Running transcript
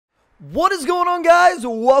What is going on, guys?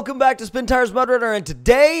 Welcome back to SpinTires MudRunner, and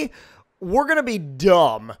today we're going to be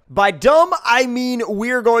dumb. By dumb, I mean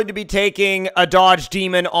we're going to be taking a Dodge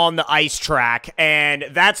Demon on the ice track, and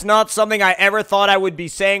that's not something I ever thought I would be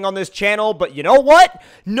saying on this channel, but you know what?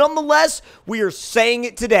 Nonetheless, we are saying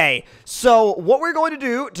it today. So what we're going to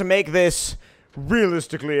do to make this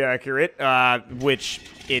realistically accurate, which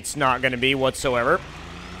it's not going to be whatsoever,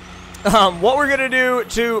 what we're going to do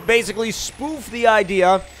to basically spoof the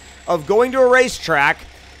idea of going to a racetrack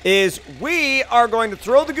is we are going to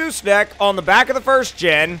throw the gooseneck on the back of the first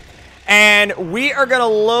gen, and we are going to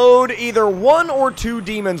load either one or two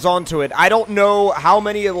demons onto it. I don't know how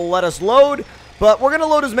many it will let us load, but we're going to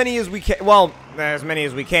load as many as we can. Well, as many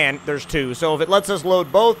as we can. There's two. So if it lets us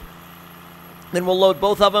load both, then we'll load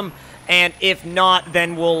both of them, and if not,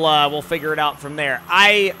 then we'll figure it out from there.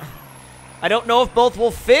 I don't know if both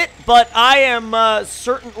will fit, but I am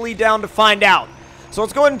certainly down to find out. So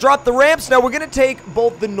let's go ahead and drop the ramps. Now, we're going to take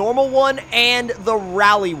both the normal one and the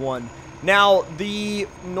rally one. Now, the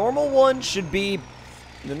normal one should be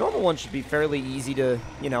fairly easy to,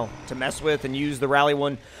 to mess with and use. The rally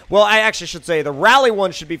one, well, I actually should say the rally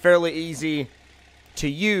one should be fairly easy to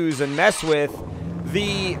use and mess with.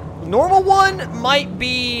 The normal one might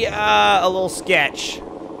be a little sketch.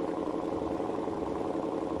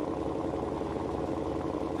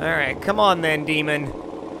 All right, come on then, Demon.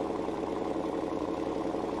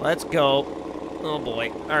 Let's go. Oh, boy.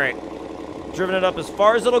 All right. Driven it up as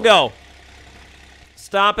far as it'll go.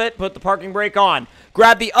 Stop it. Put the parking brake on.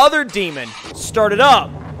 Grab the other demon. Start it up.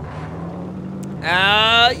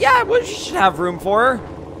 Yeah, we should have room for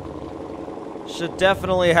her. Should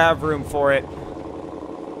definitely have room for it.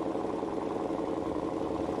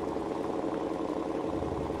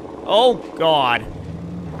 Oh, God.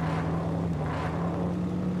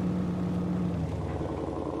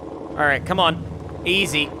 All right, come on.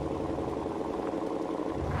 Easy.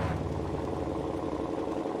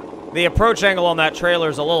 The approach angle on that trailer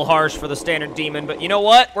is a little harsh for the standard Demon, but you know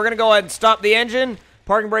what? We're going to go ahead and stop the engine.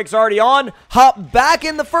 Parking brake's already on. Hop back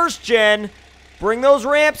in the first gen. Bring those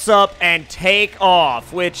ramps up and take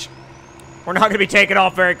off, which we're not going to be taking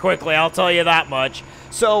off very quickly, I'll tell you that much.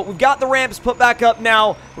 So we've got the ramps put back up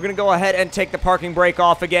now. We're going to go ahead and take the parking brake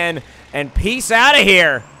off again and peace out of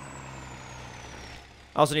here.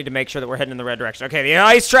 I also need to make sure that we're heading in the right direction. Okay, the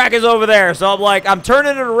ice track is over there, so I'm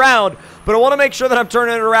turning it around, but I want to make sure that I'm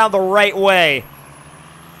turning it around the right way.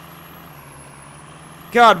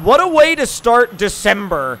 God, what a way to start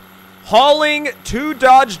December. Hauling two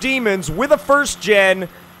Dodge Demons with a first gen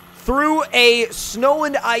through a snow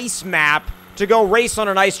and ice map to go race on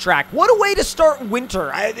an ice track. What a way to start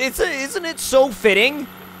winter. Isn't it so fitting?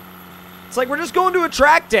 It's like we're just going to a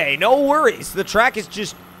track day. No worries. The track is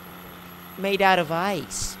just made out of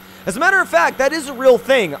ice. As a matter of fact, that is a real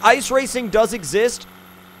thing. Ice racing does exist.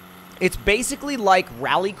 It's basically like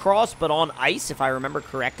rallycross, but on ice, if I remember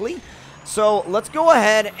correctly. So let's go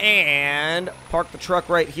ahead and park the truck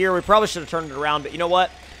right here. We probably should have turned it around, but you know what?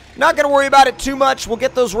 Not going to worry about it too much. We'll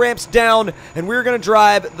get those ramps down, and we're going to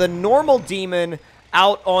drive the normal Demon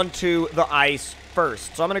out onto the ice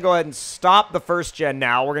first. So I'm going to go ahead and stop the first gen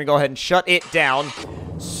now. We're going to go ahead and shut it down.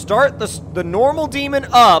 Start the normal Demon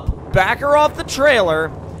up, back her off the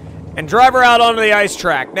trailer, and drive her out onto the ice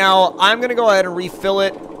track. Now, I'm going to go ahead and refill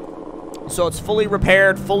it so it's fully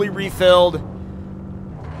repaired, fully refilled,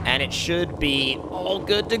 and it should be all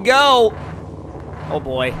good to go. Oh,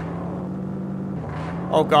 boy.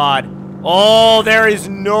 Oh, God. Oh, there is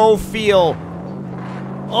no feel.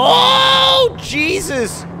 Oh,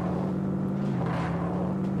 Jesus.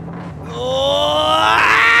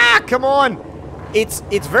 Oh, come on. It's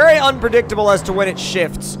very unpredictable as to when it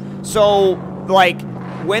shifts. So,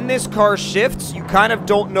 when this car shifts, you kind of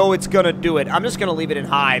don't know it's going to do it. I'm just going to leave it in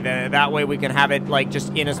high. That way we can have it,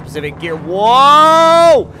 just in a specific gear.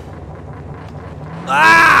 Whoa!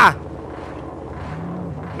 Ah!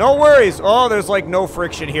 No worries. Oh, there's, no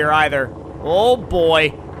friction here either. Oh, boy.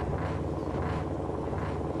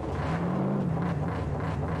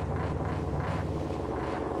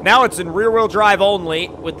 Now it's in rear-wheel drive only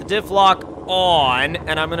with the diff lock on,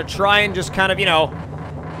 and I'm going to try and just kind of,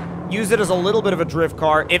 use it as a little bit of a drift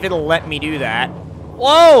car if it'll let me do that.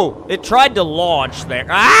 Whoa! It tried to launch there.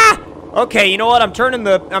 Ah! Okay, you know what? I'm turning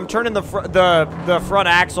the front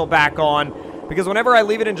axle back on because whenever I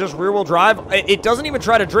leave it in just rear-wheel drive, it doesn't even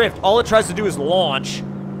try to drift. All it tries to do is launch.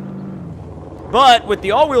 But with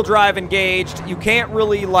the all-wheel drive engaged, you can't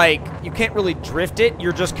really drift it.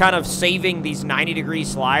 You're just kind of saving these 90-degree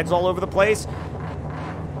slides all over the place.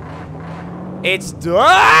 It's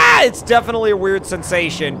definitely a weird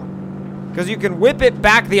sensation. Because you can whip it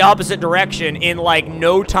back the opposite direction in, like,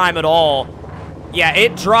 no time at all. Yeah,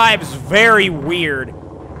 it drives very weird.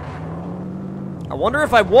 I wonder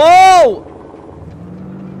if I... Whoa!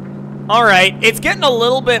 Alright, it's getting a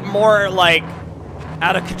little bit more, like,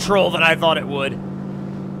 out of control than I thought it would.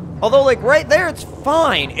 Although, like, right there, it's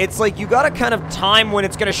fine. It's like you gotta kind of time when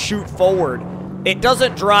it's gonna shoot forward. It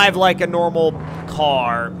doesn't drive like a normal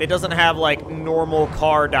car. It doesn't have, like, normal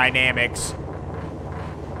car dynamics.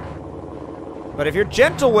 But if you're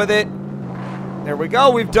gentle with it, there we go.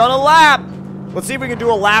 We've done a lap. Let's see if we can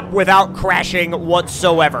do a lap without crashing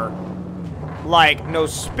whatsoever. Like, no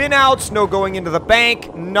spin outs, no going into the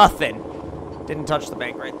bank, nothing. Didn't touch the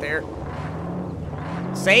bank right there.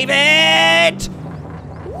 Save it!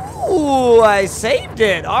 Ooh, I saved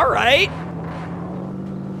it. All right.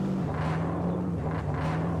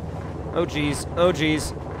 Oh, geez. Oh,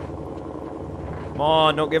 geez. Come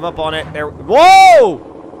on, don't give up on it. There. Whoa!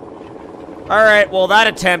 All right, well, that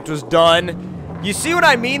attempt was done. You see what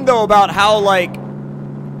I mean, though, about how, like,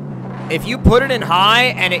 if you put it in high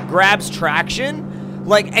and it grabs traction,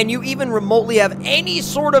 like, and you even remotely have any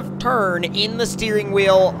sort of turn in the steering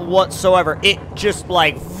wheel whatsoever, it just,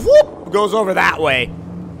 like, whoop, goes over that way.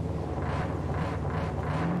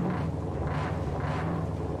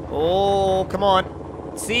 Oh, come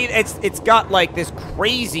on. See, it's got, like, this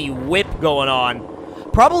crazy whip going on.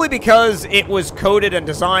 Probably because it was coded and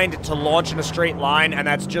designed to launch in a straight line, and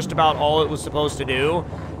that's just about all it was supposed to do.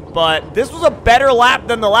 But this was a better lap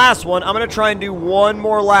than the last one. I'm going to try and do one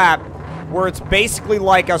more lap where it's basically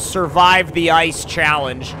like a survive the ice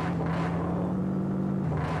challenge.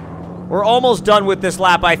 We're almost done with this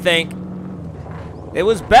lap, I think. It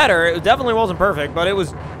was better. It definitely wasn't perfect, but it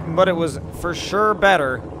was for sure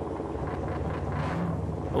better.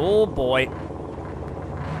 Oh, boy.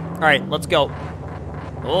 All right, let's go.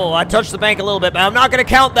 Oh, I touched the bank a little bit, but I'm not going to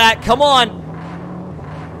count that. Come on.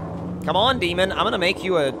 Come on, Demon. I'm going to make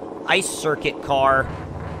you a ice circuit car.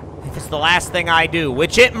 If it's the last thing I do,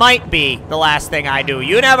 which it might be the last thing I do.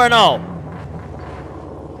 You never know.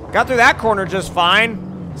 Got through that corner just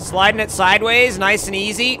fine. Sliding it sideways, nice and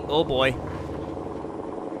easy. Oh, boy.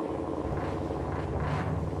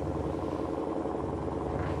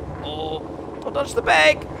 Oh, don't touch the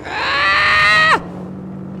bank. Ah!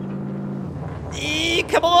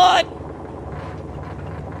 Come on!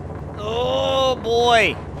 Oh,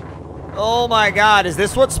 boy. Oh, my God. Is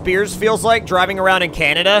this what Spears feels like driving around in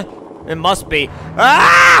Canada? It must be.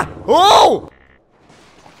 Ah! Oh!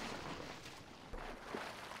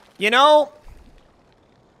 You know,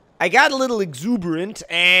 I got a little exuberant,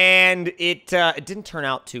 and it didn't turn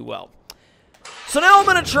out too well. So now I'm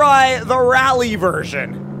going to try the rally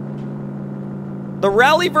version. The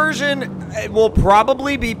rally version will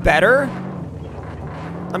probably be better.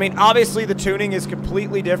 I mean, obviously the tuning is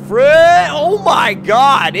completely different. Oh my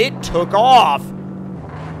God, it took off.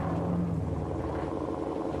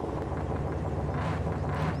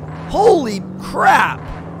 Holy crap.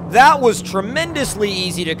 That was tremendously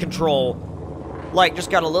easy to control. Like, just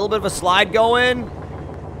got a little bit of a slide going.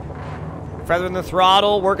 Feathering the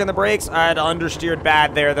throttle, working the brakes. I had understeered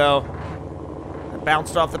bad there, though. I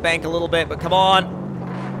bounced off the bank a little bit, but come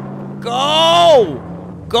on. Go!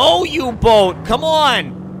 Go, you boat! Come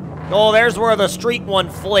on! Oh, there's where the street one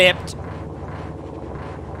flipped.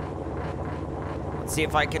 Let's see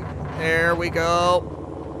if I can... There we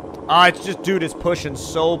go. Ah, it's just... Dude, it's pushing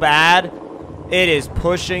so bad. It is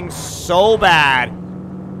pushing so bad.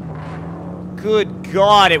 Good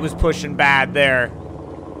God, it was pushing bad there.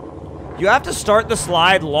 You have to start the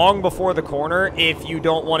slide long before the corner if you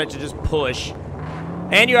don't want it to just push.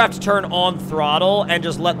 And you have to turn on throttle and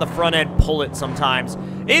just let the front end pull it sometimes.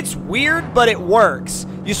 It's weird, but it works.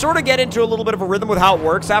 You sort of get into a little bit of a rhythm with how it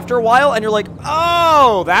works after a while, and you're like,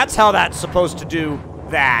 oh, that's how that's supposed to do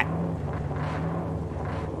that.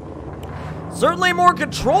 Certainly a more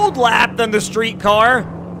controlled lap than the street car.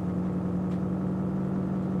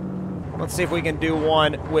 Let's see if we can do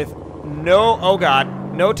one with no, oh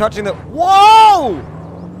God, no touching the, whoa!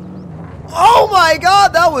 Oh my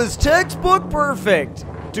God, that was textbook perfect.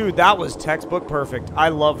 Dude, that was textbook perfect. I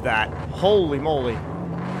love that. Holy moly.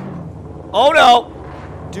 Oh no.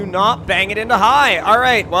 Do not bang it into high. All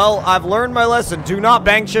right, well, I've learned my lesson. Do not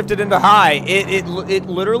bang shift it into high. It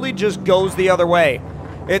literally just goes the other way.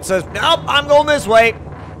 It says, nope, I'm going this way.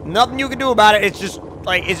 Nothing you can do about it. It's just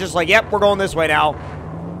like, yep, we're going this way now.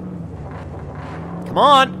 Come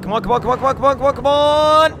on. Come on, come on, come on, come on, come on, come on, come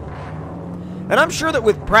on. And I'm sure that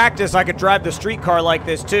with practice, I could drive the street car like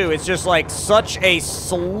this, too. It's just, like, such a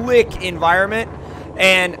slick environment.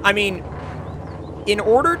 And, I mean, in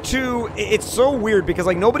order to, it's so weird because,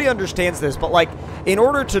 like, nobody understands this, but, like, in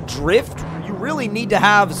order to drift, you really need to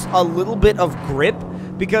have a little bit of grip,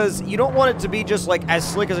 because you don't want it to be just, like, as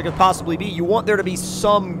slick as it could possibly be. You want there to be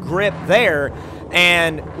some grip there,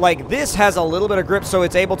 and, like, this has a little bit of grip, so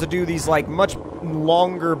it's able to do these, like, much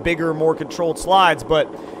longer, bigger, more controlled slides, but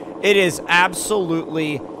it is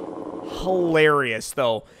absolutely hilarious,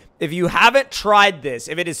 though. If you haven't tried this,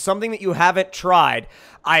 if it is something that you haven't tried,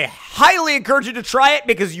 I highly encourage you to try it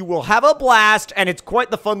because you will have a blast, and it's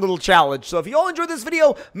quite the fun little challenge. So if you all enjoyed this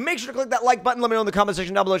video, make sure to click that like button. Let me know in the comment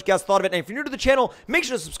section down below what you guys thought of it. And if you're new to the channel, make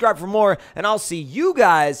sure to subscribe for more, and I'll see you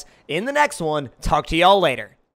guys in the next one. Talk to y'all later.